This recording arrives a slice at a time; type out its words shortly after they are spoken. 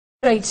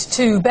Straight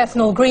to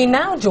Bethnal Green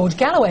now. George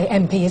Galloway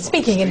MP is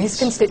speaking in his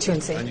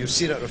constituency. And you've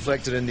seen it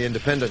reflected in the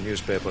Independent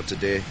newspaper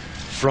today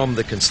from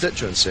the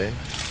constituency,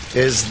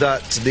 is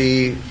that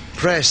the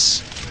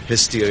press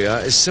hysteria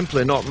is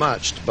simply not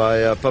matched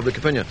by public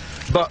opinion.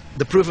 But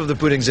the proof of the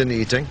pudding's in the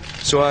eating,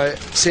 so I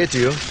say to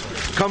you,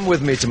 come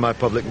with me to my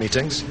public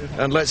meetings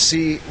and let's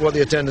see what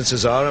the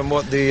attendances are and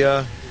what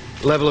the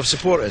level of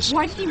support is.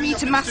 Why did you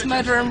meet a mass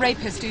murderer and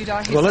rapist,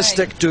 Uday Hussein? Well, let's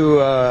stick to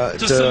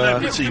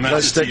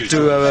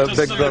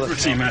Big Brother.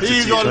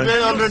 He's always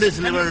under this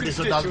liberty,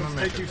 so doesn't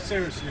take you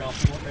seriously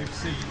after what they've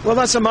seen. Well,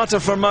 that's a matter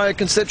for my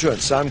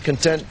constituents. I'm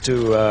content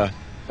to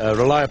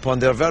rely upon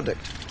their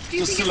verdict.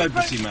 Does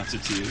celebrity matter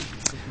to you?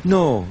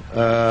 No,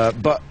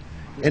 but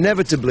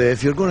inevitably,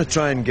 if you're going to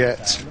try and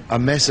get a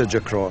message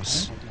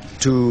across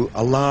to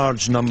a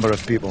large number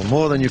of people,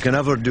 more than you can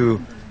ever do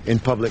in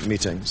public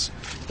meetings,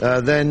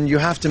 then you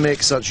have to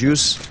make such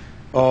use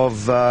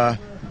of the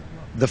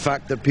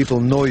fact that people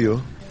know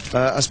you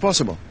as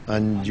possible.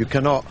 And you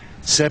cannot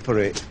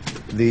separate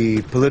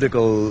the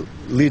political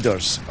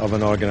leaders of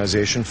an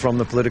organisation from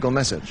the political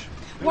message.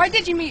 Why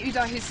did you meet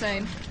Uday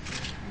Hussein?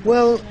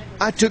 Well,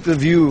 I took the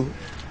view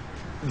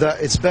that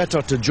it's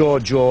better to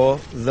jaw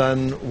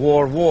than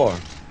war.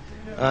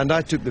 And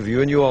I took the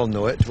view, and you all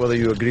know it, whether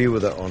you agree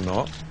with it or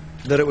not,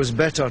 that it was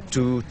better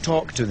to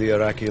talk to the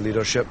Iraqi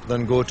leadership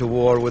than go to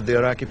war with the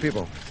Iraqi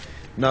people.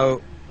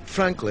 Now,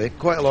 frankly,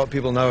 quite a lot of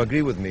people now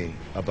agree with me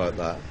about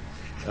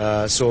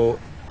that. So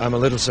I'm a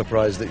little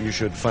surprised that you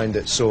should find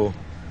it so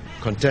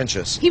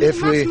contentious. He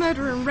was a mass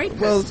murderer and rapist.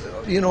 Well,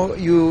 you know,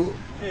 you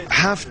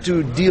have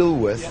to deal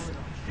with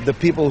the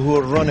people who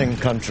are running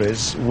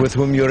countries with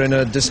whom you're in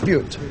a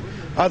dispute.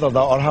 Either that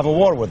or have a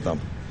war with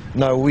them.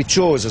 Now, we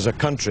chose as a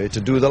country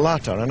to do the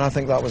latter, and I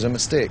think that was a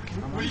mistake.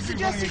 Well, you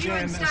suggested you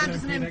won't stand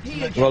as an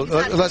MP again. Well,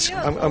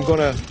 I'm going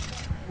to...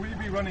 Will you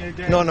be running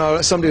again?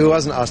 No, somebody who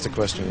hasn't asked a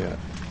question yet.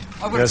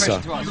 Yes,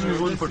 sir. I'm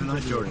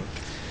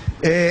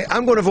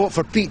going to vote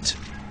for Pete.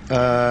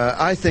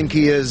 I think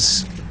he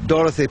is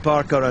Dorothy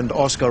Parker and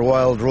Oscar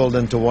Wilde rolled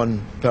into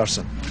one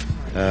person.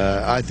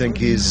 I think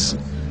he's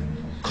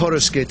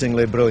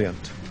coruscatingly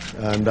brilliant,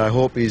 and I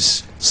hope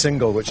his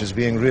single, which is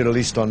being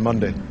re-released on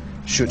Monday,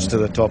 shoots to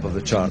the top of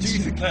the charts. Do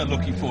you declare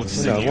looking forward to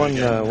seeing you stand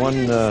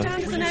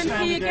as an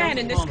MP again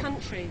in this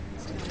country?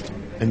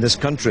 In this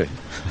country?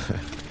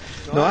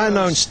 No, I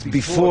announced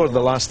before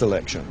the last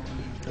election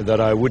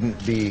that I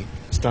wouldn't be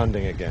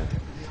standing again.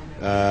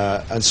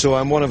 And so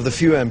I'm one of the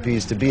few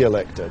MPs to be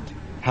elected,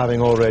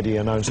 having already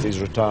announced his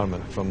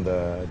retirement from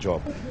the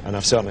job. And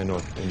I've certainly no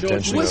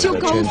intention What's of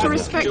your goal changing for that.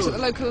 respect at the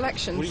local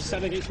elections? Will you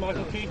stand against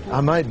Michael Keating?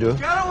 I might do.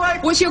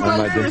 What's your goal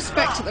might for do.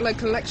 respect at the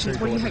local elections?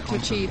 What do you hope to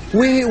achieve?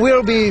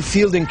 We'll be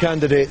fielding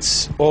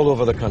candidates all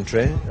over the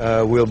country.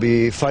 We'll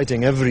be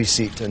fighting every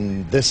seat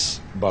in this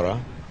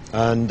borough.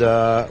 And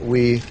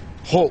we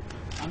hope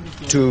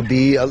to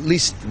be at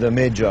least the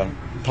major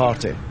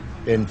party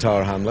in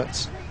Tower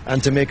Hamlets,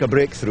 and to make a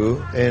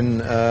breakthrough in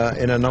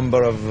a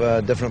number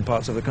of different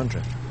parts of the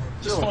country.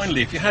 Just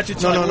finally, if you had your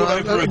time all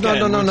over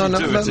again,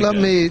 let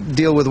me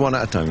deal with one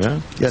at a time, yeah?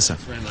 Yes, sir.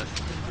 Very much.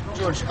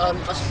 George,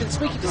 I've been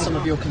speaking to some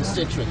of your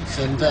constituents,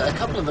 and a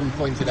couple of them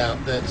pointed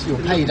out that you're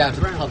paid out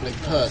of the public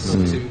purse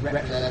to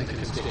represent the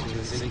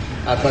constituency,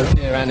 both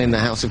here and in the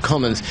House of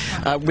Commons.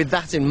 With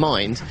that in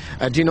mind,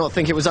 do you not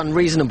think it was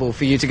unreasonable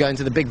for you to go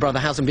into the Big Brother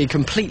house and be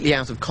completely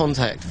out of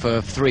contact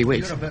for 3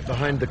 weeks? You're a bit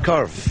behind the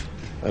curve,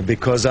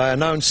 because I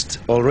announced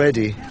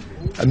already,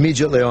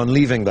 immediately on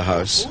leaving the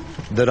House,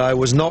 that I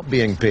was not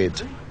being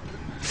paid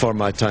for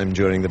my time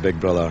during the Big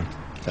Brother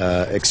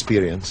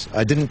experience.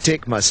 I didn't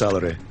take my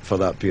salary for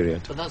that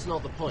period. But that's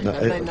not the point. No,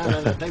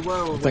 No, they were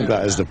aware I think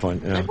that of is the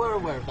point, yeah. They were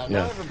aware of that.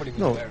 Yeah. Not everybody was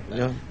No, aware of that.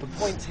 yeah. The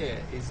point here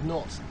is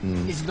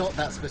not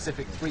that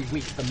specific 3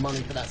 weeks, the money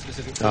for that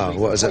specific 3 weeks.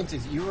 What is the it? point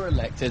is you were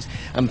elected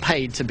and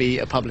paid to be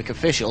a public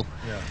official.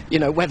 Yeah. You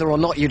know, whether or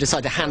not you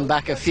decide to hand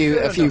back a few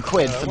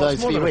quid for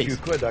those few weeks. A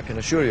few quid, I can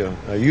assure you.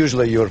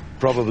 Usually you're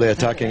probably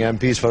attacking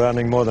MPs for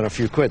earning more than a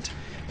few quid.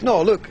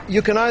 No, look,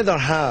 you can either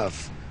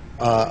have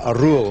a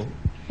rule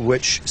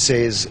which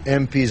says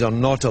MPs are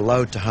not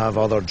allowed to have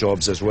other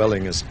jobs as well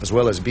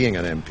as being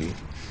an MP,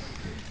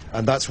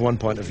 and that's one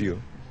point of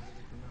view.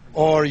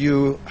 Or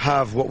you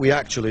have what we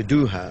actually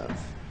do have,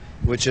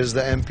 which is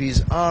that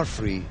MPs are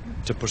free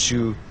to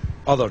pursue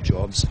other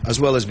jobs as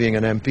well as being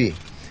an MP.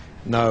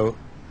 Now,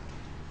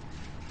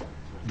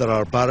 there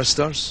are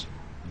barristers,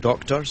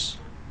 doctors,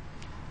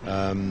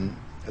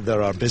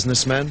 there are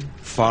businessmen,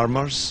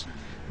 farmers,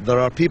 there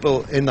are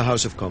people in the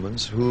House of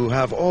Commons who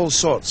have all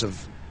sorts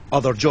of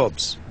other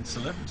jobs. And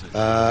celebrities.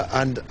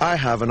 And I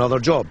have another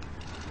job.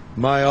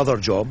 My other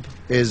job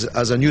is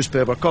as a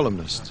newspaper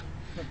columnist,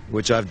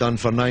 which I've done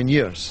for 9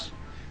 years.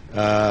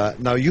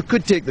 Now, you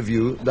could take the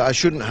view that I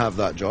shouldn't have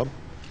that job.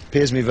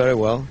 Pays me very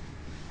well.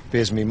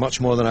 Pays me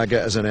much more than I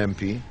get as an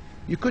MP.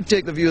 You could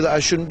take the view that I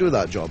shouldn't do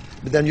that job.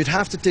 But then you'd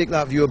have to take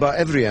that view about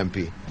every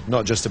MP,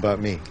 not just about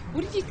me.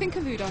 What did you think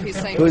of Uday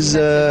Hussein? Was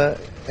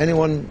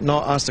anyone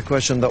not asked a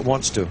question that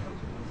wants to?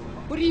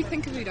 What do you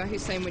think of Uday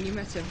Hussein when you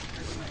met him?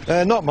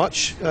 Not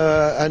much,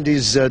 and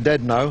he's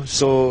dead now,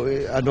 so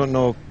I don't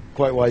know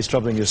quite why he's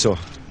troubling you so.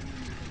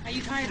 Are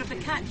you tired of the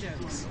cat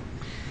jokes?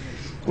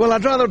 Well,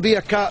 I'd rather be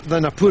a cat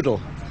than a poodle.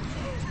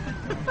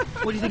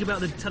 What do you think about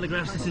the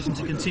Telegraph's decision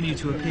to continue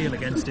to appeal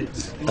against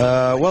it?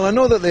 Well, I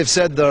know that they've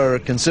said they're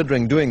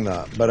considering doing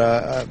that, but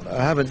I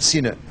haven't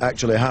seen it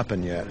actually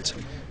happen yet.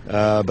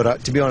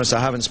 But to be honest, I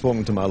haven't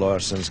spoken to my lawyer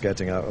since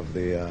getting out of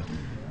the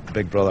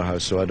Big Brother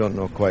house, so I don't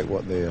know quite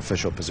what the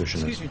official position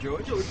is.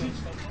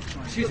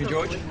 Excuse me,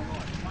 George.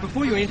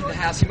 Before you entered the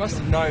house, you must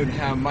have known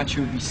how much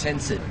you would be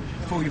censored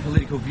for your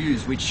political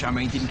views, which, I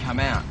mean, didn't come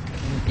out.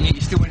 And yet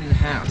you still went in the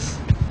house.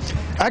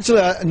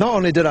 Actually, not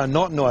only did I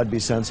not know I'd be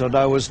censored,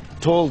 I was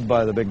told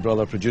by the Big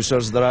Brother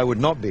producers that I would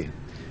not be.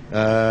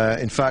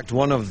 In fact,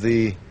 one of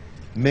the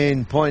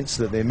main points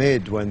that they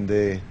made when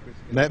they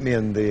met me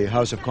in the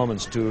House of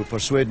Commons to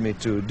persuade me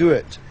to do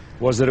it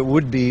was that it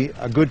would be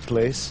a good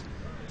place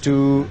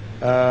to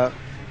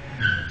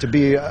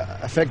be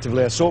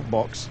effectively a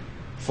soapbox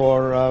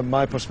for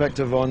my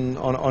perspective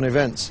on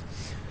events.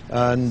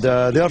 And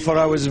therefore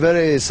I was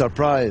very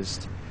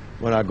surprised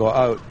when I got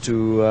out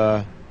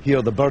to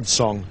hear the bird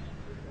song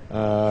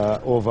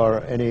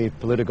over any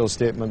political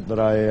statement that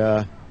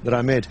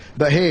I made.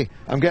 But hey,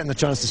 I'm getting the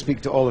chance to speak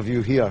to all of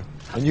you here,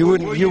 and you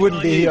wouldn't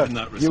be here.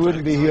 You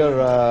wouldn't be here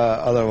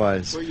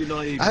otherwise.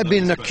 I've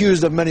been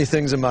accused of many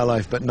things in my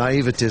life, but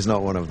naivety is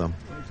not one of them.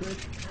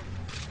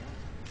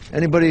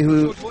 Anybody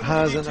who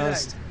hasn't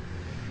asked?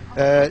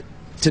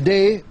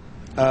 Today,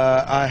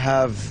 I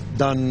have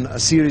done a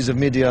series of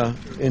media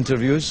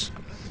interviews,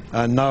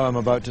 and now I'm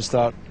about to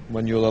start,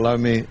 when you'll allow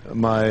me,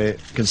 my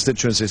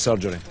constituency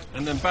surgery.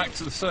 And then back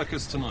to the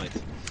circus tonight.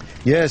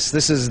 Yes,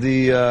 this is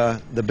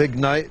the big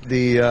night.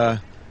 The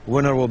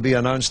winner will be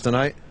announced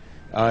tonight.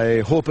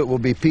 I hope it will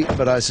be Pete,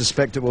 but I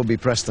suspect it will be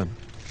Preston.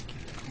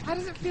 How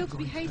does it feel to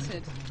be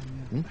hated?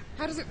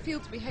 How does it feel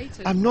to be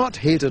hated? I'm not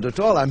hated at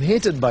all. I'm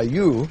hated by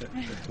you,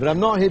 but I'm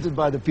not hated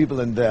by the people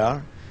in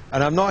there,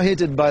 and I'm not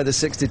hated by the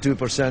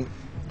 62%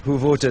 who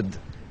voted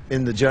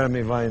in the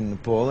Jeremy Vine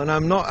poll. And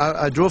I'm not.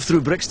 I drove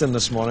through Brixton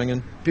this morning,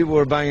 and people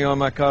were banging on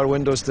my car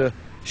windows to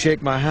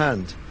shake my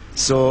hand.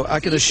 So I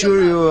can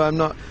assure you, I'm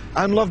not.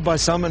 I'm loved by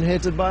some and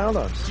hated by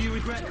others. Do you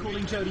regret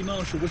calling Jodie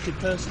Marsh a wicked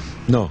person?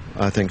 No,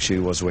 I think she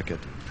was wicked.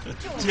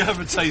 Do you have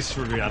a taste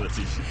for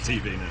reality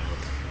TV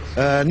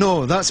now?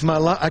 No, that's my.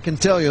 I can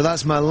tell you,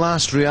 that's my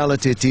last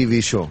reality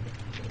TV show.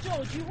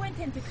 George, you went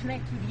in to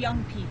connect with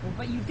young people,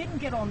 but you didn't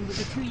get on with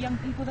the two young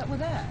people that were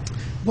there.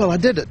 Well, I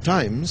did at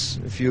times.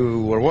 If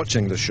you were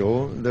watching the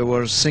show, they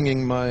were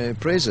singing my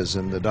praises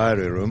in the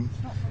diary room.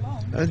 Not for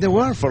long. They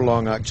were for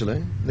long,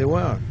 actually. They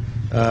were.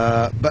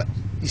 But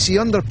you see,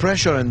 under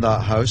pressure in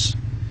that house,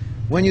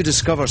 when you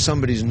discover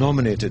somebody's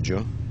nominated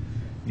you,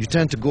 you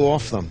tend to go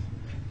off them.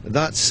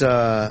 That's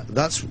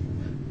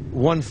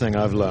one thing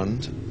I've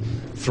learned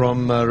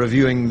from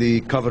reviewing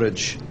the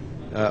coverage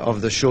of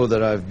the show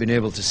that I've been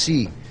able to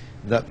see,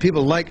 that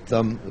people liked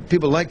them,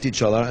 people liked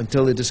each other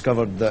until they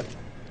discovered that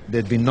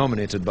they'd been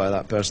nominated by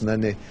that person,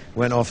 then they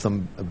went off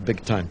them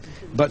big time.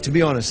 But to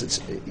be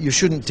honest, you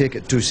shouldn't take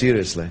it too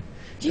seriously.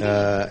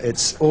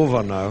 It's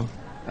over now,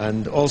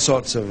 and all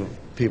sorts of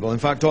people, in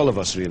fact all of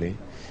us really,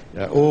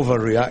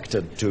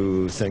 overreacted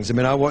to things. I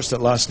mean, I watched it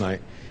last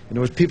night, and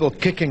there was people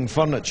kicking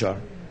furniture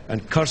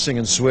and cursing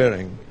and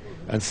swearing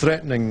and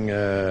threatening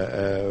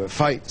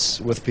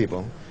fights with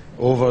people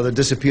over the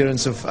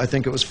disappearance of, I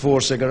think it was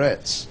 4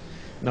 cigarettes.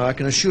 Now, I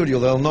can assure you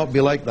they'll not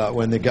be like that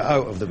when they get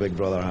out of the Big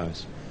Brother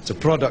house. It's a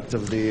product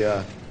of the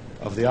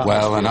atmosphere.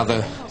 Well,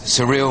 another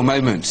surreal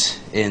moment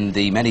in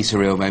the many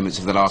surreal moments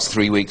of the last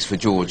 3 weeks for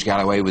George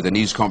Galloway, with a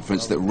news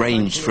conference that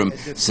ranged from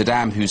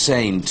Saddam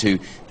Hussein to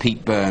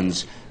Pete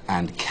Burns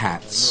and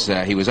cats.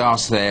 He was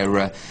asked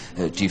there,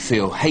 do you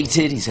feel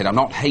hated? He said, I'm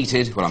not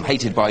hated. Well, I'm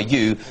hated by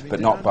you, but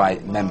not by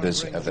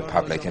members of the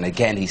public. And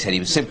again, he said he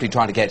was simply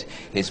trying to get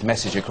his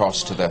message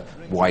across to the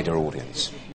wider audience.